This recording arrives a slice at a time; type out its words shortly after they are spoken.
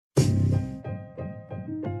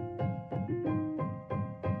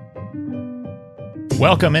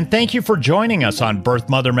Welcome and thank you for joining us on Birth,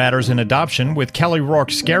 Mother Matters, and Adoption with Kelly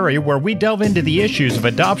Rourke-Scary, where we delve into the issues of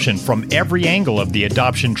adoption from every angle of the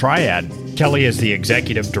adoption triad. Kelly is the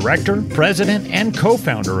executive director, president, and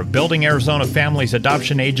co-founder of Building Arizona Families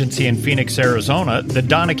Adoption Agency in Phoenix, Arizona, the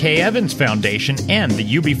Donna K. Evans Foundation, and the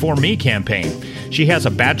You Before Me campaign. She has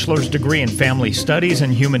a bachelor's degree in family studies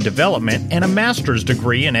and human development and a master's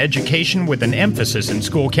degree in education with an emphasis in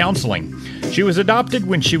school counseling. She was adopted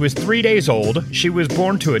when she was 3 days old. She was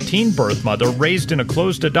born to a teen birth mother raised in a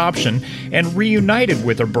closed adoption and reunited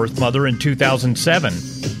with her birth mother in 2007.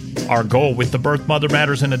 Our goal with the Birth, Mother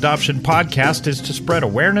Matters, and Adoption podcast is to spread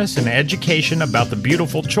awareness and education about the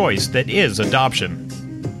beautiful choice that is adoption.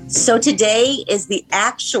 So today is the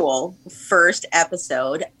actual first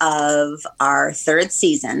episode of our third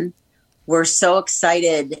season. We're so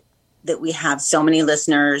excited that we have so many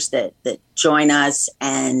listeners that join us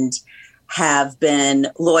and have been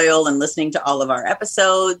loyal and listening to all of our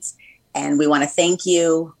episodes. And we want to thank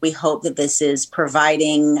you. We hope that this is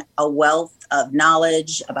providing a wealth of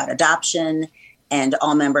knowledge about adoption and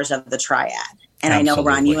all members of the triad. And Absolutely. I know,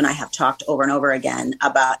 Ron, you and I have talked over and over again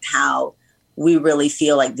about how we really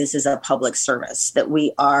feel like this is a public service, that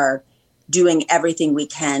we are doing everything we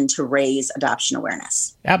can to raise adoption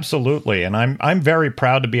awareness. Absolutely. And I'm very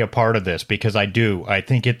proud to be a part of this because I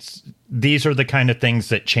think these are the kind of things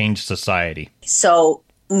that change society. So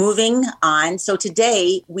moving on. So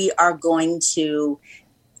today we are going to,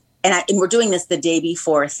 and we're doing this the day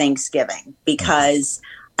before Thanksgiving because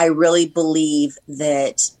I really believe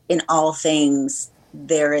that in all things,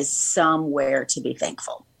 there is somewhere to be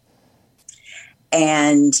thankful.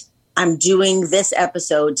 And I'm doing this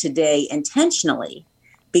episode today intentionally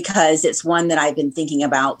because it's one that I've been thinking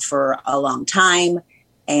about for a long time.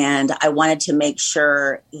 And I wanted to make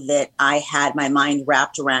sure that I had my mind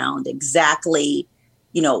wrapped around exactly,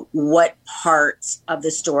 what parts of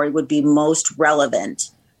the story would be most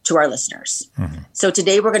relevant to our listeners. Mm-hmm. So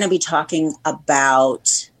today we're going to be talking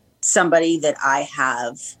about somebody that I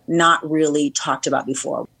have not really talked about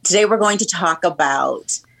before. Today we're going to talk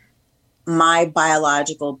about my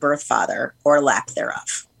biological birth father, or lack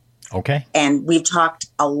thereof. Okay. And we've talked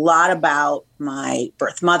a lot about my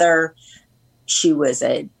birth mother. She was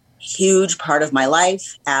a huge part of my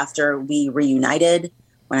life after we reunited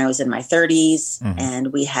when I was in my 30s. Mm-hmm.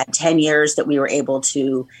 And we had 10 years that we were able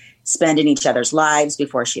to spend in each other's lives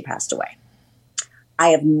before she passed away. I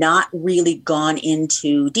have not really gone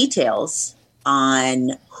into details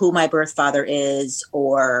on who my birth father is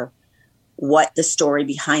or what the story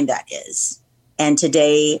behind that is. And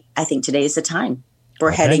I think today is the time. We're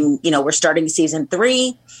heading, we're starting season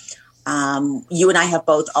 3. You and I have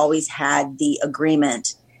both always had the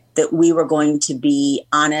agreement that we were going to be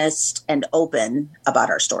honest and open about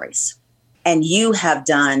our stories. And you have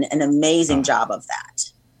done an amazing job of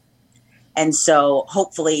that. And so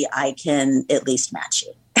hopefully I can at least match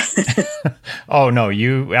you. Oh, no,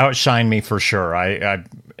 you outshine me for sure. I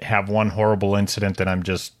have one horrible incident that I'm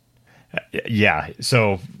just,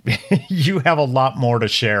 so you have a lot more to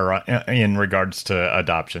share in regards to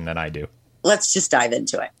adoption than I do. Let's just dive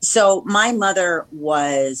into it. So my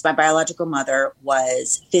biological mother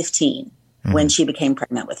was 15 when she became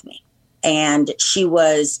pregnant with me. And she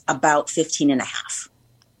was about 15 and a half.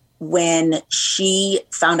 When she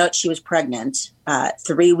found out she was pregnant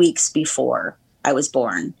 3 weeks before I was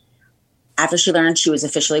born, after she learned she was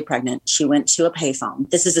officially pregnant, she went to a payphone.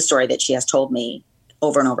 This is a story that she has told me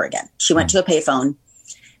over and over again. She went to a payphone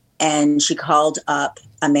and she called up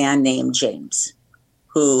a man named James,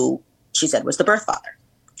 who she said was the birth father.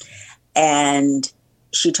 And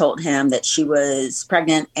she told him that she was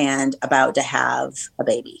pregnant and about to have a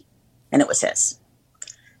baby, and it was his.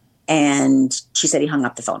 And she said he hung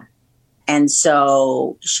up the phone. And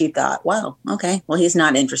so she thought, well, okay, well, he's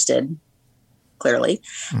not interested, clearly.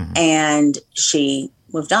 Mm-hmm. And she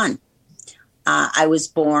moved on. I was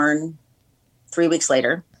born 3 weeks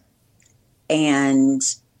later. And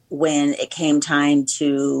when it came time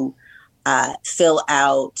to fill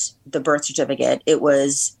out the birth certificate, it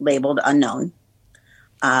was labeled unknown.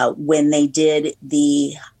 When they did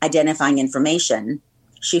the identifying information,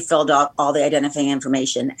 she filled out all the identifying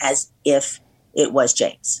information as if it was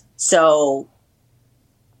James. So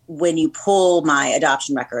when you pull my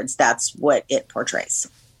adoption records, that's what it portrays.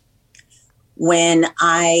 When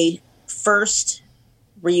I first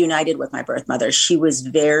reunited with my birth mother, she was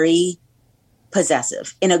very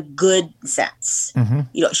possessive in a good sense.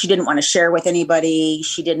 Mm-hmm. She didn't want to share with anybody.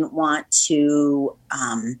 She didn't want to,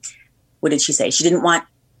 what did she say? She didn't want,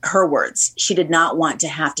 her words, she did not want to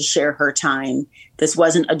have to share her time. This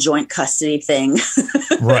wasn't a joint custody thing.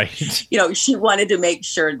 Right. She wanted to make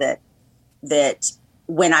sure that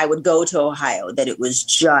when I would go to Ohio, that it was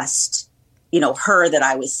just, her that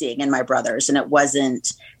I was seeing and my brothers, and it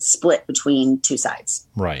wasn't split between two sides.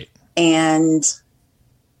 Right. And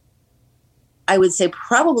I would say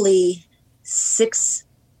probably six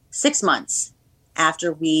months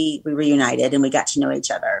after we reunited and we got to know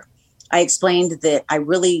each other, I explained that I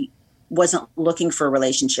really wasn't looking for a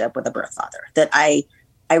relationship with a birth father, that I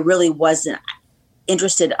really wasn't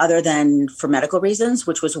interested other than for medical reasons,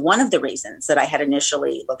 which was one of the reasons that I had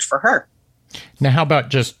initially looked for her. Now, how about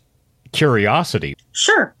just curiosity?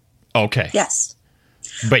 Sure. Okay. Yes.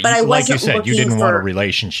 But I like you said, you didn't want a for,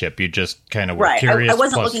 relationship. You just kind of were right. curious. I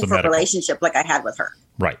wasn't plus looking the for medical. a relationship like I had with her.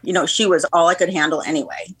 Right. She was all I could handle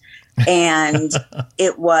anyway. And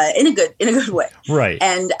it was in a good way. Right.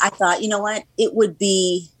 And I thought, you know what? It would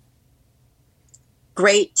be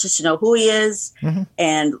great just to know who he is, mm-hmm.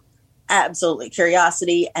 and absolutely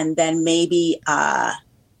curiosity. And then maybe, find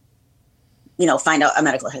out a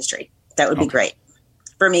medical history. That would be great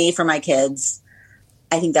for me, for my kids.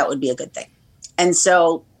 I think that would be a good thing. And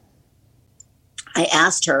so I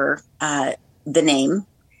asked her the name,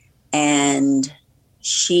 and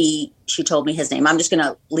she told me his name. I'm just going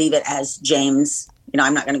to leave it as James.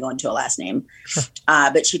 I'm not going to go into a last name, sure.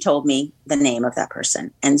 But she told me the name of that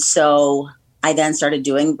person. And so I then started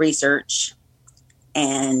doing research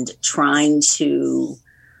and trying to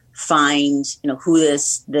find, who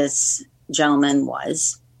this gentleman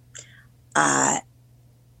was. I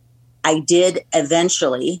did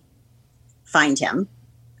eventually find him.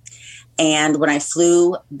 And when I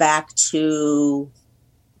flew back to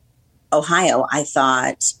Ohio, I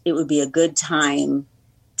thought it would be a good time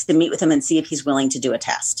to meet with him and see if he's willing to do a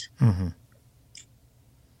test. Mm-hmm.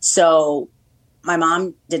 So my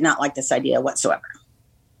mom did not like this idea whatsoever.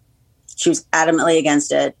 She was adamantly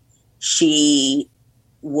against it. She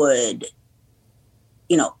would,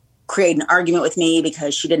 create an argument with me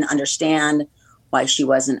because she didn't understand why she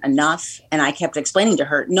wasn't enough. And I kept explaining to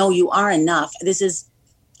her, no, you are enough. This is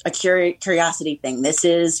a curiosity thing. This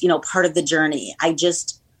is, part of the journey. I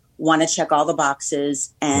just want to check all the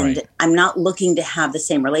boxes, and right. I'm not looking to have the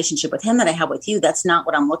same relationship with him that I have with you. That's not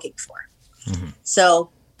what I'm looking for. Mm-hmm. So.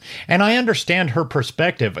 And I understand her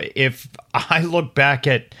perspective. If I look back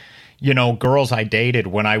at, girls I dated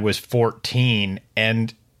when I was 14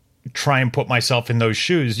 and try and put myself in those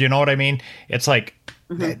shoes, you know what I mean? It's like,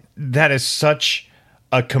 mm-hmm. that is such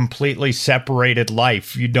a completely separated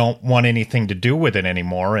life. You don't want anything to do with it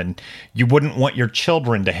anymore. And you wouldn't want your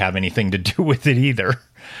children to have anything to do with it either.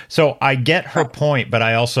 So I get her point, but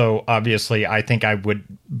I also, obviously, I think I would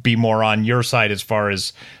be more on your side as far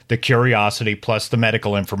as the curiosity plus the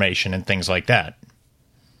medical information and things like that.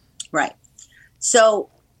 Right.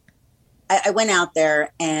 So I went out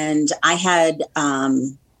there, and I had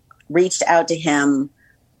reached out to him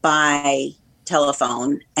by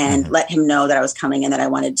telephone and mm-hmm. let him know that I was coming and that I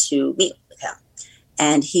wanted to meet with him.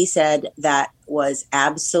 And he said that was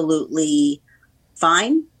absolutely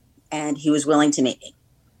fine, and he was willing to meet me.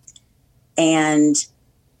 And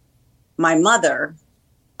my mother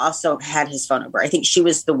also had his phone number. I think she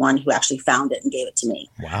was the one who actually found it and gave it to me.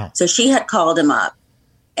 Wow. So she had called him up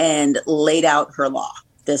and laid out her law.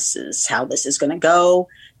 This is how this is going to go.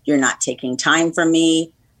 You're not taking time from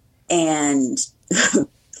me. And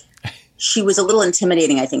she was a little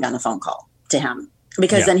intimidating, I think, on the phone call to him,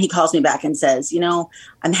 because then he calls me back and says,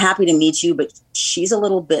 I'm happy to meet you, but she's a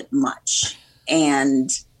little bit much. And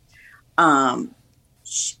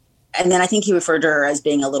then I think he referred to her as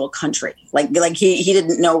being a little country, like he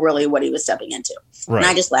didn't know really what he was stepping into. Right. And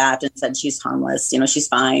I just laughed and said, she's harmless, she's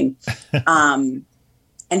fine.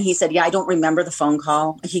 And he said, yeah, I don't remember the phone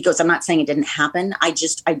call. He goes, I'm not saying it didn't happen. I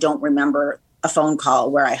don't remember a phone call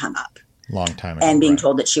where I hung up. Long time ago. And being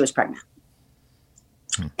told that she was pregnant.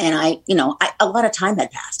 And a lot of time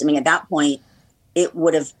had passed. I mean, at that point, it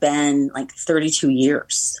would have been like 32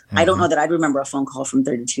 years. Mm-hmm. I don't know that I'd remember a phone call from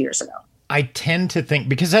 32 years ago. I tend to think,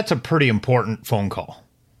 because that's a pretty important phone call.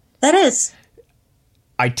 That is.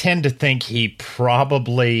 I tend to think he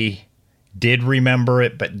probably did remember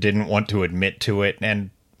it, but didn't want to admit to it.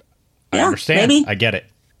 And I understand. Maybe. I get it.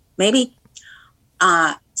 Maybe.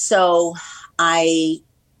 So I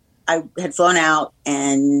had flown out,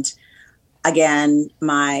 and again,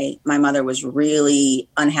 my mother was really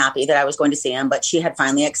unhappy that I was going to see him, but she had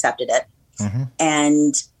finally accepted it. Mm-hmm.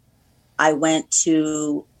 And I went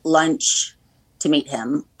to lunch to meet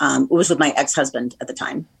him. It was with my ex-husband at the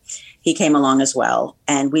time. He came along as well.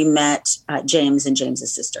 And we met James and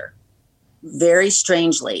James's sister. Very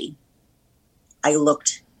strangely, I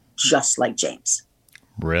looked just like James.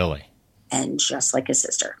 Really? And just like his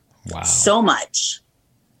sister. Wow. So much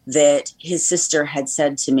that his sister had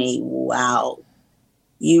said to me, wow,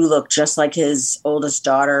 you look just like his oldest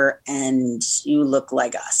daughter and you look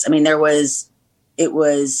like us. I mean, it was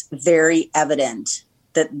very evident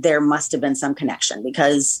that there must have been some connection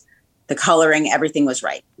because the coloring, everything was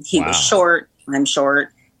right. He was short, I'm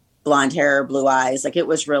short, blonde hair, blue eyes. Like it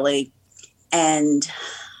was really, and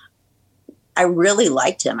I really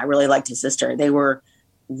liked him. I really liked his sister. They were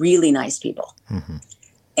really nice people. Mm-hmm.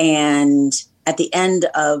 And at the end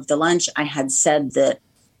of the lunch, I had said that,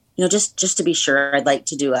 just to be sure, I'd like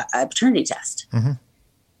to do a paternity test. Mm-hmm.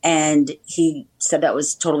 And he said that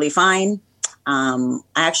was totally fine. I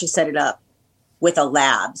actually set it up with a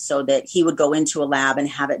lab so that he would go into a lab and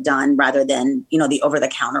have it done rather than, the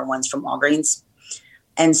over-the-counter ones from Walgreens.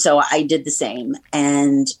 And so I did the same.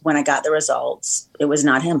 And when I got the results, it was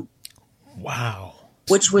not him. Wow.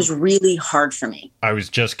 Which was really hard for me. I was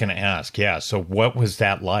just going to ask. Yeah. So what was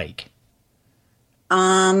that like?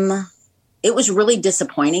 It was really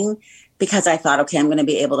disappointing because I thought, okay, I'm going to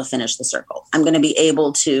be able to finish the circle. I'm going to be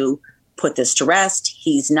able to put this to rest.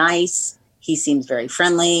 He's nice. He seems very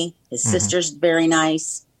friendly. His sister's very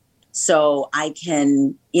nice. So I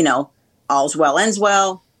can, all's well ends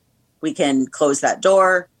well. We can close that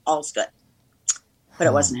door. All's good. But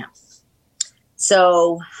it wasn't him.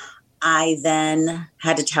 So I then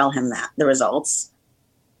had to tell him the results.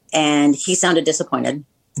 And he sounded disappointed.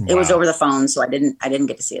 Wow. It was over the phone, so I didn't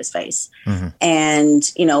get to see his face. Mm-hmm. And,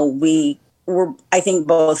 we were, I think,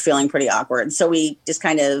 both feeling pretty awkward. So we just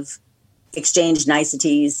kind of exchanged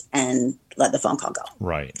niceties and let the phone call go.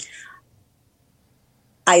 Right.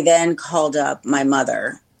 I then called up my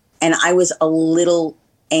mother, and I was a little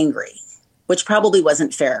angry, which probably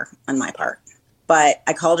wasn't fair on my part. But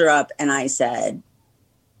I called her up and I said,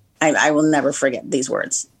 I will never forget these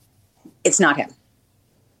words. It's not him.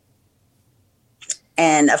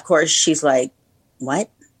 And of course, she's like, what?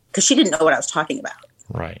 Because she didn't know what I was talking about.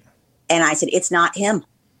 Right. And I said, it's not him.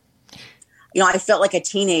 I felt like a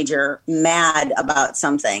teenager mad about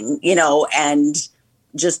something, and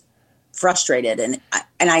just frustrated. And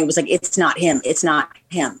I was like, it's not him. It's not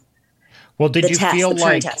him. Well, did you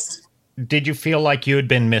feel like you had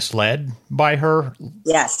been misled by her?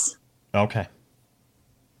 Yes. Okay.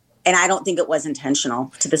 And I don't think it was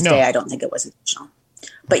intentional. To this day, I don't think it was intentional.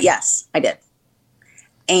 But yes, I did.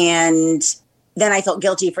 And then I felt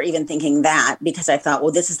guilty for even thinking that because I thought,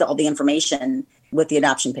 well, this is all the information with the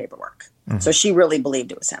adoption paperwork. Mm-hmm. So she really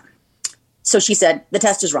believed it was him. So she said, the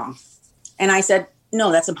test is wrong. And I said,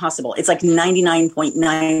 no, that's impossible. It's like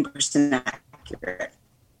 99.9% accurate.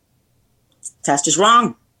 Test is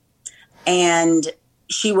wrong. And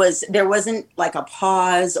there wasn't like a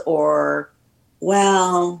pause or,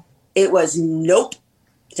 well, it was nope,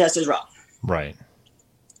 the test is wrong. Right.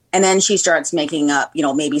 And then she starts making up,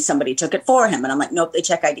 maybe somebody took it for him. And I'm like, nope, they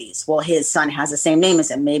check IDs. Well, his son has the same name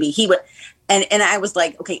as him. Maybe he would. And I was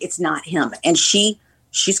like, okay, it's not him. And she's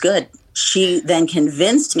good. She then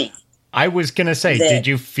convinced me. I was going to say, did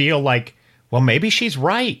you feel like, well, maybe she's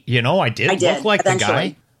right. I did look like the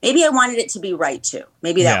guy. Maybe I wanted it to be right too.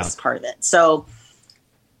 Maybe that was part of it. So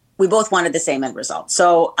we both wanted the same end result.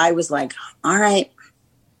 So I was like, all right.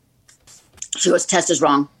 She goes, test is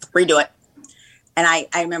wrong. Redo it. And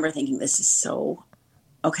I remember thinking, this is so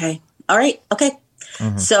okay. All right. Okay.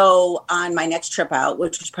 Mm-hmm. So on my next trip out,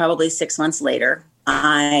 which was probably 6 months later,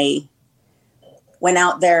 I went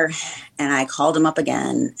out there and I called him up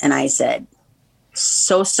again. And I said,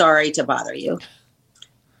 so sorry to bother you.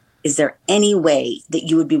 Is there any way that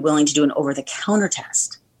you would be willing to do an over-the-counter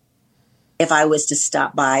test if I was to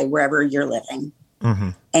stop by wherever you're living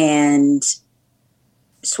and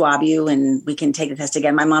swab you and we can take the test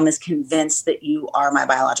again? My mom is convinced that you are my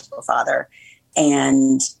biological father,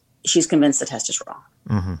 and she's convinced the test is wrong.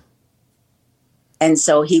 Mm-hmm. And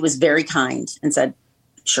so he was very kind and said,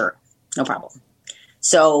 sure, no problem.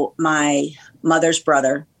 So my mother's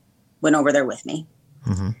brother went over there with me.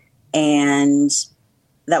 Mm-hmm. And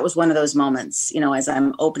that was one of those moments, as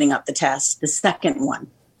I'm opening up the test, the second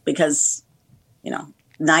one, because,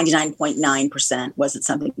 99.9% wasn't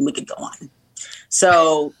something we could go on.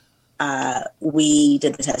 So we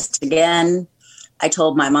did the test again. I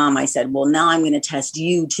told my mom, I said, well, now I'm going to test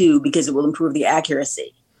you too, because it will improve the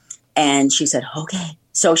accuracy. And she said, okay.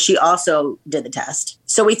 So she also did the test.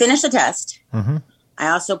 So we finished the test. Mm-hmm. I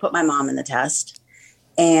also put my mom in the test.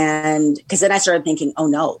 And because then I started thinking, oh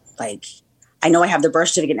no, like I know I have the birth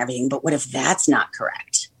certificate and everything, but what if that's not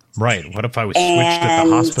correct? Right. What if I was switched at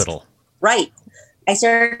the hospital? Right. I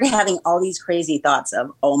started having all these crazy thoughts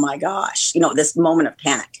of, oh my gosh, this moment of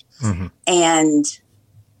panic. Mm-hmm. And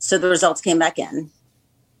so the results came back in.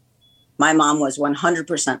 My mom was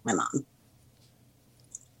 100% my mom.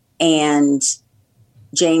 And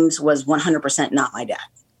James was 100% not my dad.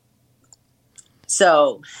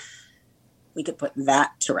 So we could put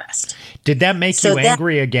that to rest. Did that make you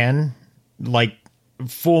angry again? Like,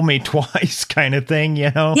 fool me twice kind of thing,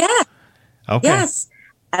 you know? Yeah. Okay. Yes.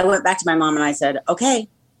 I went back to my mom and I said, okay,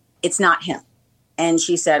 it's not him. And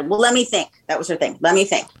she said, well, let me think. That was her thing. Let me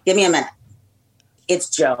think. Give me a minute. It's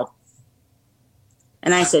Joe.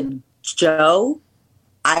 And I said, Joe,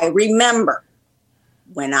 I remember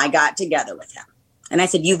when I got together with him. And I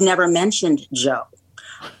said, you've never mentioned Joe.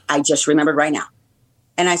 I just remembered right now.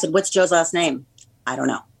 And I said, what's Joe's last name? I don't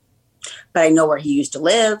know. But I know where he used to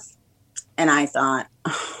live. And I thought,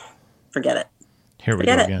 oh, forget it. Here we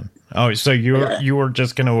go again. Oh, so you were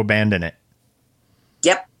just going to abandon it?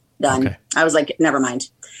 Yep. Done. Okay. I was like, never mind.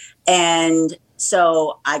 And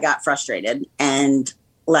so I got frustrated and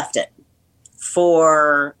left it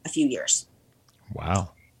for a few years.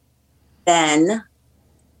 Wow. Then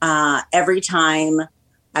every time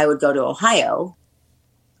I would go to Ohio,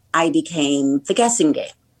 I became the guessing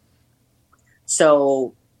game.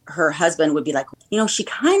 So her husband would be like, you know, she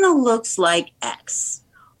kind of looks like X,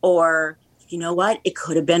 or you know what? It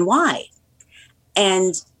could have been Y.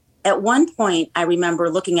 And at one point, I remember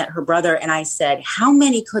looking at her brother and I said, how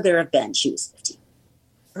many could there have been? She was 15.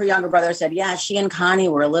 Her younger brother said, yeah, she and Connie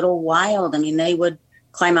were a little wild. I mean, they would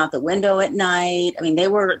climb out the window at night. I mean, they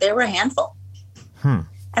were a handful. And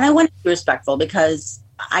I wanted to be respectful because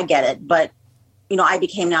I get it. But, you know, I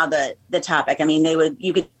became now the topic. I mean,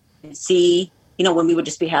 you could see, you know, when we would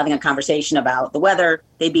just be having a conversation about the weather,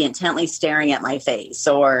 they'd be intently staring at my face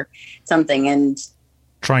or something and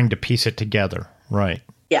trying to piece it together. Right.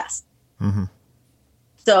 Yes. Mm-hmm.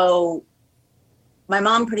 So my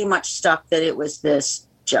mom pretty much stuck that it was this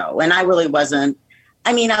Joe. And I really wasn't.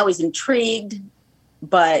 I mean, I was intrigued,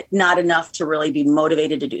 but not enough to really be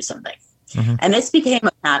motivated to do something. Mm-hmm. And this became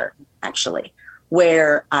a pattern, actually,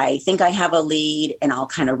 where I think I have a lead and I'll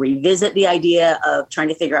kind of revisit the idea of trying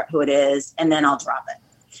to figure out who it is, and then I'll drop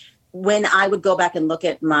it. When I would go back and look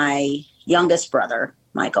at my youngest brother,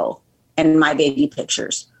 Michael, and my baby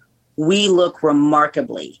pictures, we look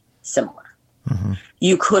remarkably similar. Mm-hmm.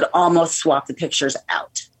 You could almost swap the pictures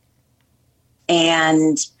out.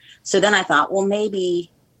 And so then I thought, well, maybe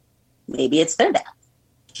it's their dad.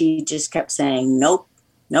 She just kept saying, nope,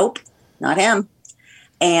 not him.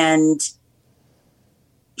 And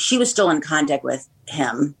she was still in contact with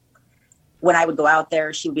him. When I would go out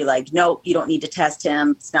there, she would be like, nope, you don't need to test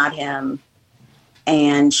him. It's not him.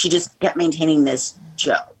 And she just kept maintaining this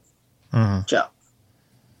Joe.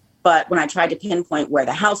 But when I tried to pinpoint where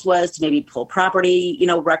the house was to maybe pull property, you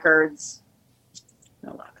know, records,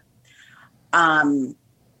 no luck.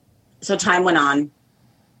 So time went on.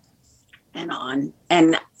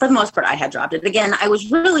 And for the most part, I had dropped it. Again, I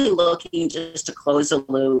was really looking just to close the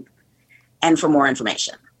loop and for more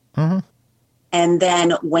information. Mm-hmm. And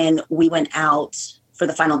then when we went out for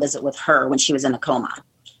the final visit with her, when she was in a coma,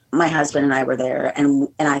 my husband and I were there. And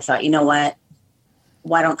I thought, you know what?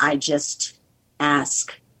 Why don't I just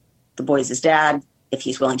ask the boys' dad if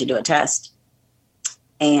he's willing to do a test?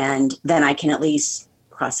 And then I can at least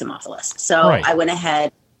cross him off the list. So right. I went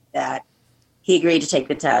ahead that he agreed to take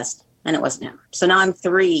the test. And it wasn't him. So now I'm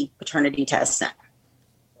 3 paternity tests in.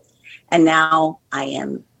 And now I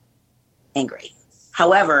am angry.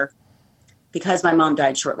 However, because my mom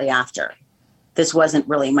died shortly after, this wasn't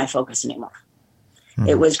really my focus anymore. Mm-hmm.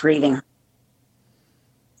 It was grieving her.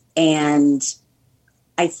 And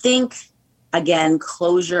I think, again,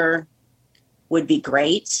 closure would be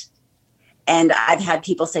great. And I've had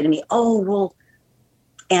people say to me, oh, well,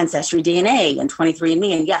 Ancestry DNA and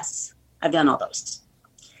 23andMe. And yes, I've done all those.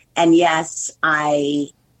 And yes, I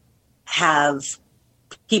have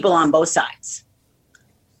people on both sides.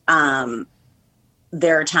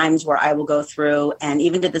 There are times where I will go through, and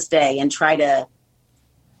even to this day, and try to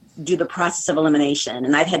do the process of elimination.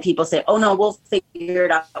 And I've had people say, oh, no, we'll figure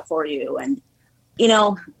it out for you. And, you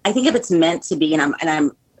know, I think if it's meant to be, and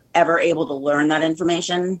I'm ever able to learn that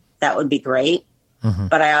information, that would be great. Mm-hmm.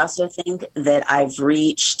 But I also think that I've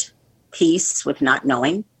reached peace with not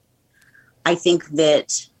knowing. I think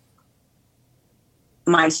that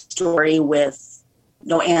my story with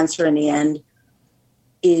no answer in the end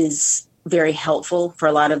is very helpful for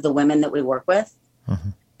a lot of the women that we work with. Mm-hmm.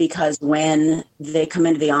 Because when they come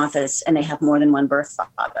into the office and they have more than one birth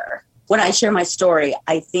father, when I share my story,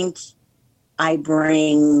 I think I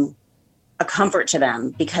bring a comfort to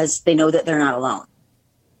them because they know that they're not alone.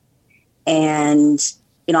 And,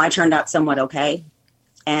 you know, I turned out somewhat okay.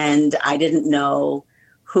 And I didn't know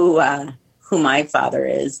who my father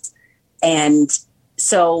is. And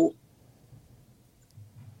so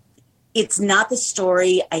it's not the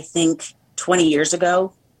story, I think, 20 years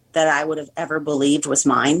ago that I would have ever believed was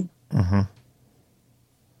mine. Mm-hmm.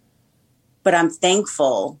 But I'm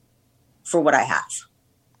thankful for what I have.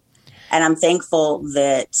 And I'm thankful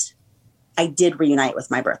that I did reunite with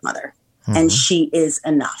my birth mother. Mm-hmm. And she is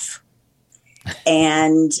enough.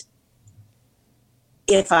 And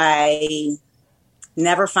if I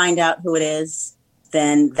never find out who it is,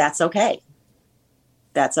 then that's okay.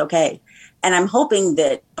 That's okay. And I'm hoping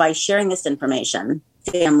that by sharing this information,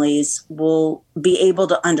 families will be able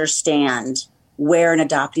to understand where an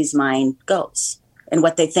adoptee's mind goes and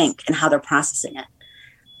what they think and how they're processing it.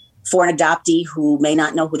 For an adoptee who may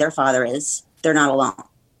not know who their father is, they're not alone.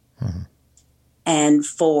 Mm-hmm. And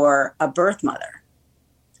for a birth mother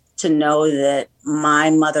to know that my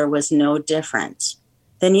mother was no different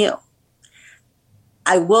than you.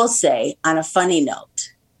 I will say, on a funny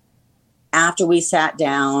note, after we sat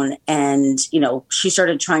down and, she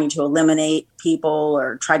started trying to eliminate people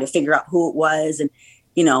or try to figure out who it was. And,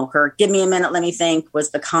 her give me a minute, let me think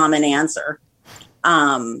was the common answer.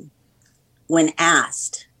 When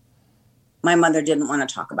asked, my mother didn't want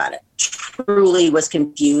to talk about it. Truly was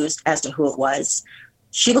confused as to who it was.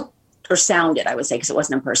 She looked or sounded, I would say, because it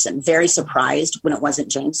wasn't in person, very surprised when it wasn't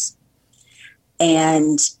James.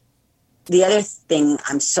 And the other thing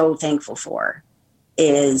I'm so thankful for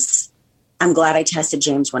is I'm glad I tested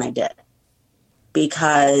James when I did,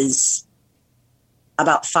 because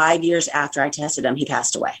about 5 years after I tested him, he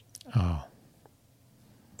passed away. Oh.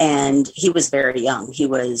 And he was very young. He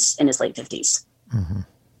was in his late 50s. Mm-hmm.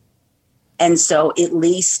 And so at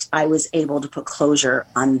least I was able to put closure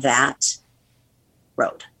on that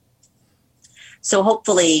road. So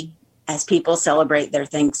hopefully, as people celebrate their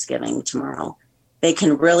Thanksgiving tomorrow, they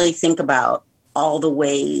can really think about all the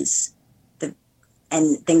ways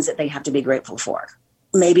and things that they have to be grateful for.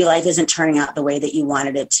 Maybe life isn't turning out the way that you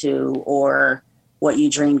wanted it to or what you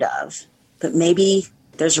dreamed of, but maybe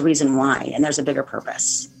there's a reason why, and there's a bigger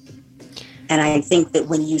purpose. And I think that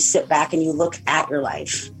when you sit back and you look at your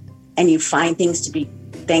life and you find things to be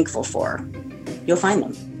thankful for, you'll find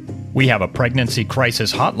them. We have a pregnancy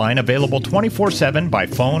crisis hotline available 24/7 by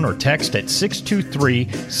phone or text at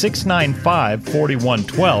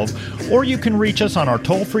 623-695-4112, or you can reach us on our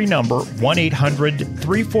toll-free number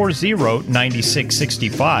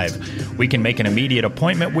 1-800-340-9665. We can make an immediate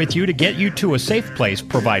appointment with you to get you to a safe place,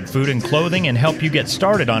 provide food and clothing, and help you get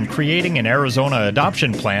started on creating an Arizona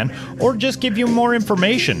adoption plan, or just give you more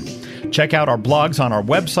information. Check out our blogs on our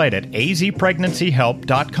website at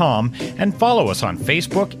azpregnancyhelp.com and follow us on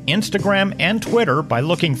Facebook, Instagram, and Twitter by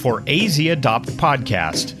looking for AZ Adopt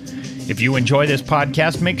Podcast. If you enjoy this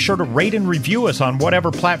podcast, make sure to rate and review us on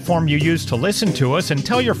whatever platform you use to listen to us, and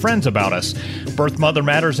tell your friends about us. Birth Mother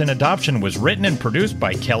Matters in Adoption was written and produced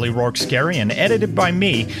by Kelly Rourke-Scary and edited by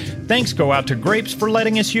me. Thanks go out to Grapes for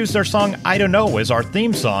letting us use their song I Don't Know as our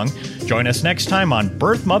theme song. Join us next time on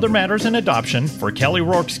Birth Mother Matters in Adoption. For Kelly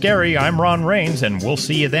Rourke-Scary, I'm Ron Rains, and we'll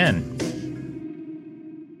see you then.